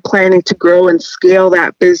 how you're planning to grow and scale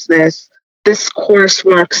that business. This course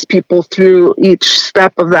walks people through each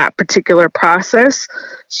step of that particular process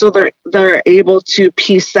so they're able to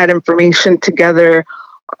piece that information together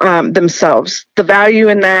themselves. The value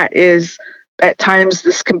in that is at times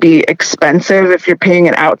this can be expensive. If you're paying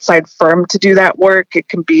an outside firm to do that work, it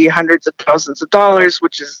can be hundreds of thousands of dollars,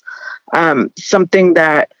 which is something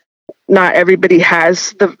that not everybody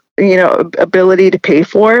has the ability to pay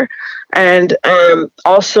for. And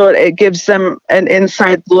also it gives them an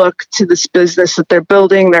inside look to this business that they're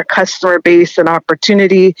building, their customer base and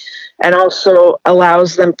opportunity, and also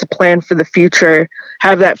allows them to plan for the future,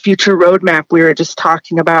 have that future roadmap we were just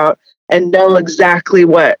talking about, and know exactly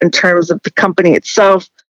what, in terms of the company itself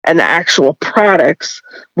and the actual products,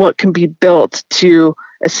 what can be built to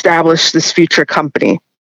establish this future company.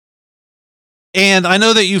 And I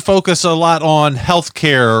know that you focus a lot on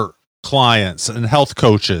healthcare clients and health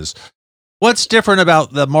coaches. What's different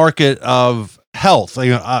about the market of health?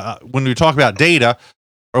 When we talk about data,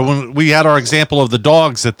 or when we had our example of the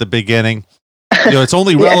dogs at the beginning, it's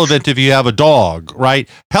only relevant if you have a dog, right?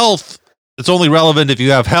 Health, it's only relevant if you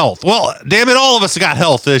have health. Well, damn it, all of us got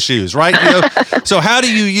health issues, right? So how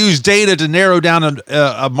do you use data to narrow down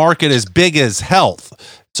a market as big as health?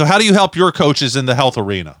 So how do you help your coaches in the health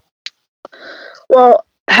arena? Well,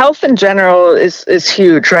 health in general is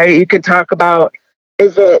huge, right? You could talk about,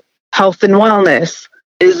 is it health and wellness?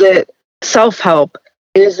 Is it self-help?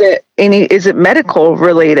 Is it medical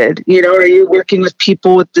related? Are you working with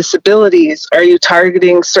people with disabilities? Are you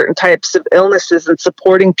targeting certain types of illnesses and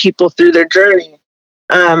supporting people through their journey?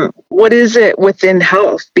 What is it within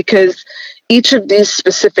health? Because each of these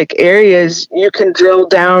specific areas, you can drill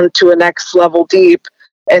down to a next level deep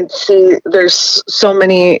and see there's so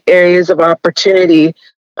many areas of opportunity.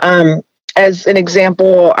 As an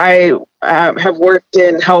example, I have worked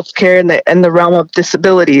in healthcare in the realm of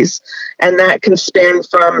disabilities, and that can span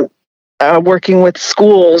from working with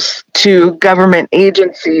schools to government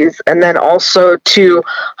agencies, and then also to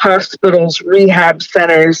hospitals, rehab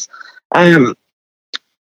centers,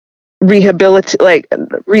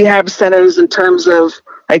 rehab centers in terms of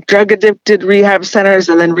like drug addicted rehab centers,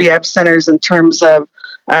 and then rehab centers in terms of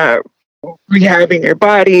rehabbing your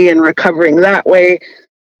body and recovering that way.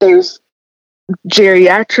 There's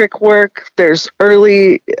geriatric work, there's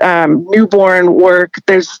early newborn work,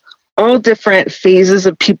 there's all different phases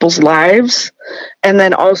of people's lives, and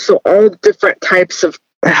then also all different types of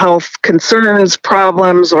health concerns,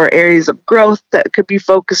 problems, or areas of growth that could be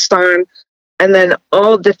focused on, and then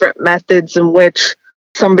all different methods in which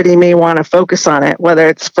somebody may want to focus on it, whether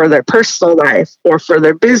it's for their personal life or for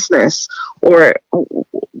their business, or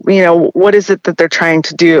what is it that they're trying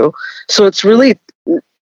to do. So it's really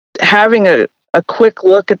having a quick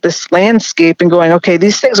look at this landscape and going, okay,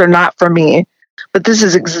 these things are not for me, but this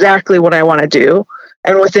is exactly what I want to do.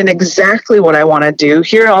 And within exactly what I want to do,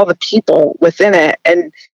 here are all the people within it.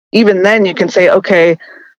 And even then you can say, okay,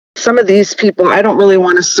 some of these people, I don't really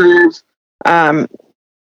want to serve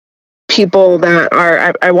people that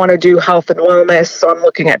are, I want to do health and wellness. So I'm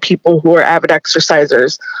looking at people who are avid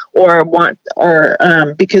exercisers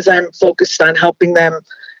because I'm focused on helping them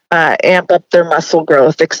amp up their muscle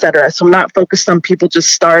growth, etc. So I'm not focused on people just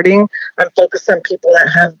starting. I'm focused on people that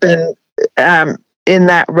have been in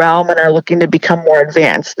that realm and are looking to become more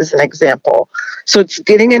advanced, as an example. So it's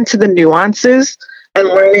getting into the nuances and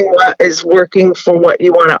learning what is working for what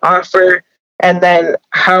you want to offer, and then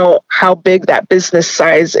how big that business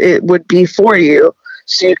size it would be for you,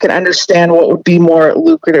 so you can understand what would be more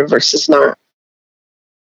lucrative versus not.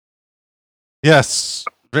 Yes,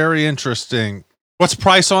 very interesting. What's the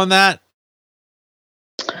price on that?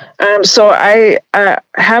 So I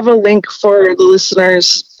have a link for the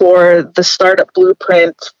listeners for the Startup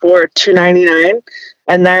Blueprint for $299,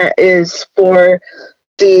 and that is for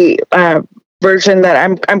the version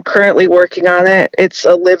that I'm currently working on it. It's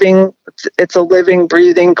a living,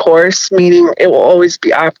 breathing course, meaning it will always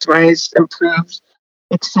be optimized, improved,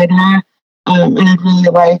 etc. And I'd really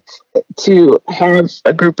like to have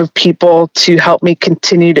a group of people to help me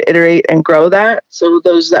continue to iterate and grow that. So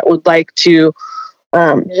those that would like to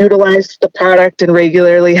utilize the product and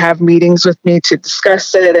regularly have meetings with me to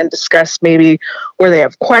discuss it and discuss maybe where they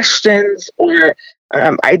have questions or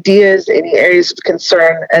ideas, any areas of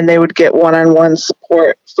concern, and they would get one-on-one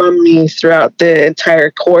support from me throughout the entire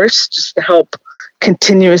course just to help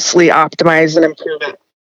continuously optimize and improve it.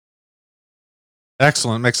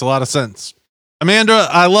 Excellent. Makes a lot of sense. Amanda,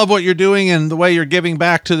 I love what you're doing and the way you're giving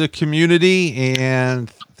back to the community, and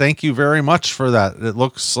thank you very much for that. It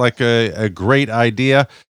looks like a great idea,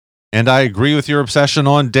 and I agree with your obsession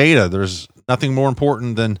on data. There's nothing more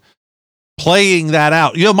important than playing that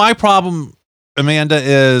out. My problem, Amanda,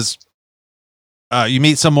 is you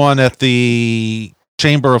meet someone at the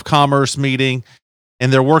Chamber of Commerce meeting,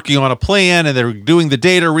 and they're working on a plan and they're doing the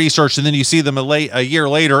data research, and then you see them a year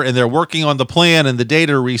later and they're working on the plan and the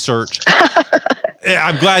data research.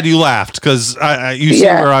 I'm glad you laughed, because you see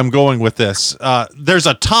where I'm going with this. There's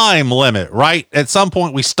a time limit, right? At some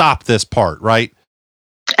point we stop this part, right?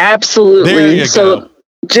 Absolutely. There you go.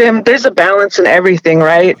 Jim, there's a balance in everything,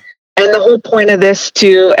 right? And the whole point of this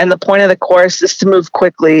too, and the point of the course, is to move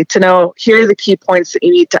quickly, to know here are the key points that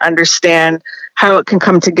you need to understand, how it can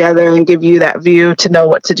come together and give you that view to know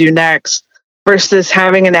what to do next, versus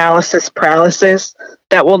having analysis paralysis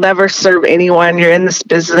that will never serve anyone. You're in this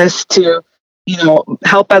business to,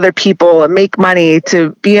 help other people and make money,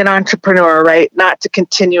 to be an entrepreneur, right? Not to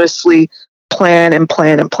continuously plan and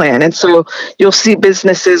plan and plan. And so you'll see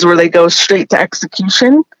businesses where they go straight to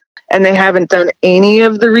execution and they haven't done any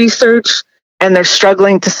of the research and they're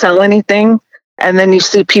struggling to sell anything. And then you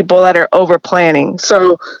see people that are over planning.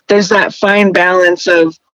 So there's that fine balance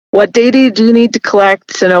of what data do you need to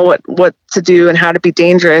collect to know what to do and how to be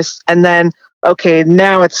dangerous. And then, okay,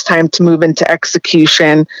 now it's time to move into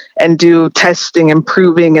execution and do testing,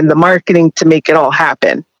 improving, and the marketing to make it all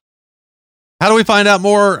happen. How do we find out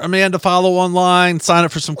more, Amanda? Follow online, sign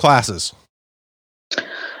up for some classes.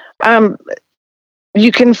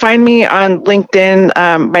 You can find me on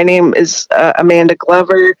LinkedIn. My name is Amanda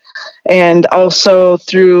Glover, and also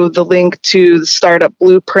through the link to the Startup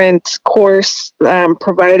Blueprint course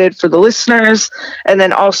provided for the listeners. And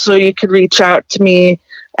then also you could reach out to me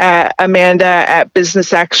at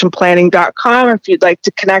amanda@businessactionplanning.com. If you'd like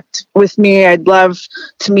to connect with me, I'd love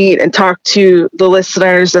to meet and talk to the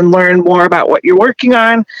listeners and learn more about what you're working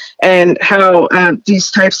on and how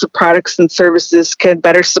these types of products and services can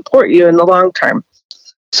better support you in the long term.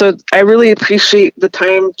 So I really appreciate the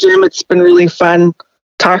time, Jim. It's been really fun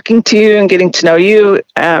talking to you and getting to know you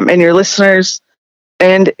and your listeners.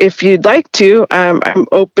 And if you'd like to, I'm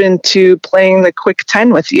open to playing the quick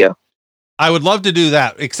 10 with you. I would love to do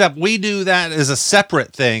that, except we do that as a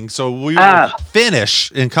separate thing. So we will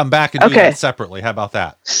finish and come back and do that separately. How about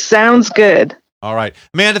that? Sounds good. All right.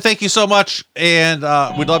 Amanda, thank you so much. And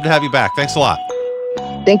we'd love to have you back. Thanks a lot.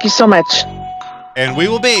 Thank you so much. And we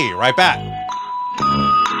will be right back.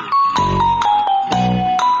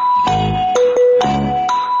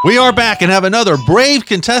 We are back and have another brave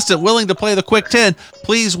contestant willing to play the quick 10.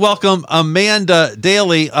 Please welcome Amanda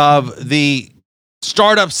Daly of the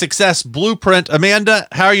Startup Success Blueprint. Amanda,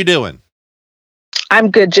 how are you doing? I'm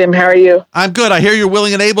good, Jim. How are you? I'm good. I hear you're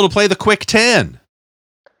willing and able to play the quick 10.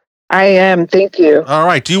 I am. Thank you. All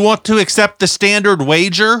right. Do you want to accept the standard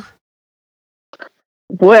wager?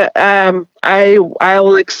 What?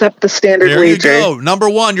 I'll accept the standard wager. There you go. Number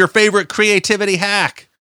 1, your favorite creativity hack.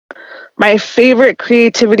 My favorite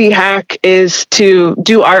creativity hack is to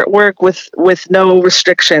do artwork with no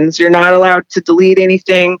restrictions. You're not allowed to delete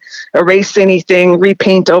anything, erase anything,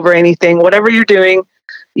 repaint over anything. Whatever you're doing,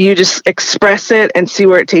 you just express it and see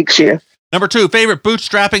where it takes you. Number 2, favorite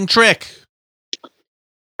bootstrapping trick.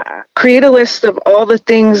 Create a list of all the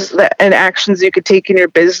things and actions you could take in your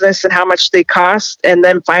business and how much they cost, and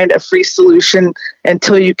then find a free solution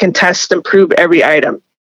until you can test and prove every item.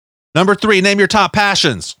 Number 3, name your top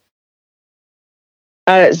passions.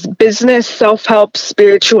 Business, self-help,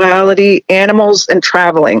 spirituality, animals, and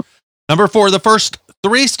traveling. Number 4, the first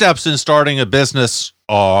 3 steps in starting a business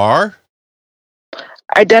are?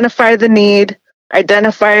 Identify the need,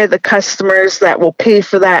 identify the customers that will pay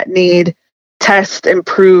for that need, test and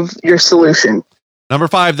prove your solution. Number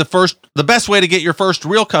 5, the best way to get your first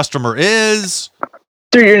real customer is?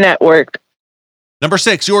 Through your network. Number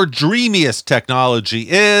 6, your dreamiest technology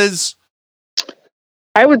is?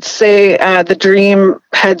 I would say the Dream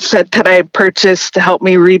headset that I purchased to help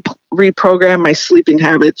me reprogram my sleeping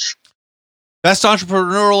habits. Best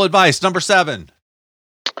entrepreneurial advice. Number 7.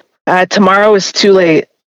 Tomorrow is too late.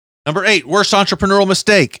 Number 8, worst entrepreneurial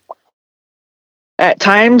mistake. At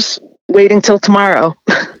times, waiting till tomorrow.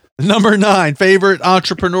 Number 9, favorite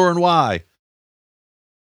entrepreneur and why?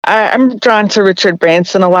 I'm drawn to Richard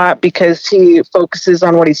Branson a lot because he focuses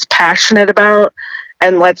on what he's passionate about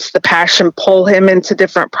and lets the passion pull him into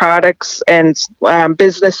different products and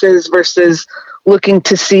businesses versus looking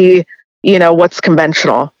to see, what's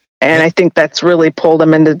conventional. And I think that's really pulled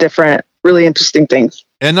him into different, really interesting things.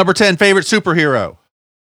 And number 10, favorite superhero?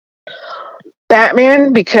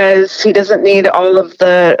 Batman, because he doesn't need all of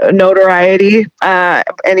the notoriety,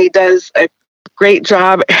 and he does a great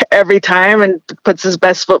job every time and puts his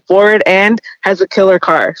best foot forward and has a killer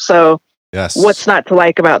car. So yes, what's not to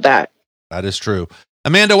like about that? That is true.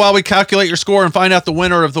 Amanda, while we calculate your score and find out the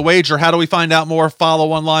winner of the wager, how do we find out more?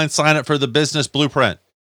 Follow online, sign up for the Business Blueprint.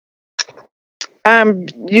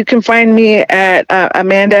 You can find me at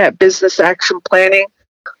Amanda at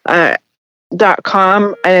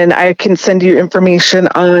businessactionplanning.com, and I can send you information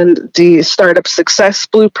on the Startup Success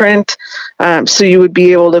Blueprint, so you would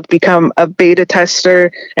be able to become a beta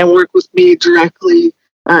tester and work with me directly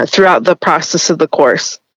throughout the process of the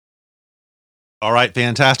course. All right,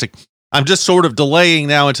 fantastic. I'm just sort of delaying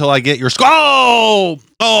now until I get your score. Oh,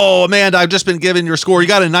 Amanda, I've just been given your score. You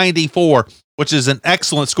got a 94, which is an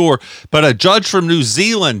excellent score, but a judge from New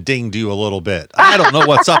Zealand dinged you a little bit. I don't know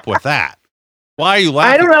what's up with that. Why are you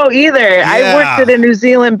laughing? I don't know either. Yeah. I worked at a New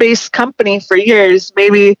Zealand-based company for years.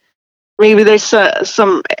 Maybe there's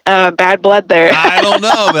some bad blood there. I don't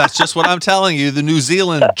know. But that's just what I'm telling you. The New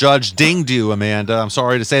Zealand judge dinged you, Amanda. I'm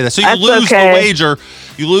sorry to say that. So you lose the wager.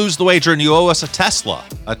 You lose the wager, and you owe us a Tesla.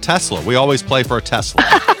 A Tesla. We always play for a Tesla.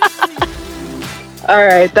 All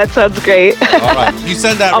right, that sounds great. All right, you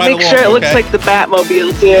send that. I'll right make along, sure it looks like the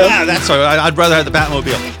Batmobile too. Yeah, that's all right. I'd rather have the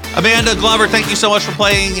Batmobile. Amanda Glover, thank you so much for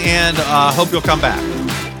playing, and hope you'll come back.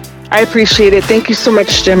 I appreciate it. Thank you so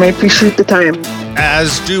much, Jim. I appreciate the time.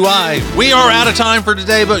 As do I. We are out of time for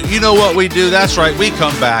today, but you know what we do. That's right. We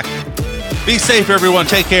come back. Be safe, everyone.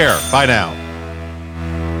 Take care. Bye now.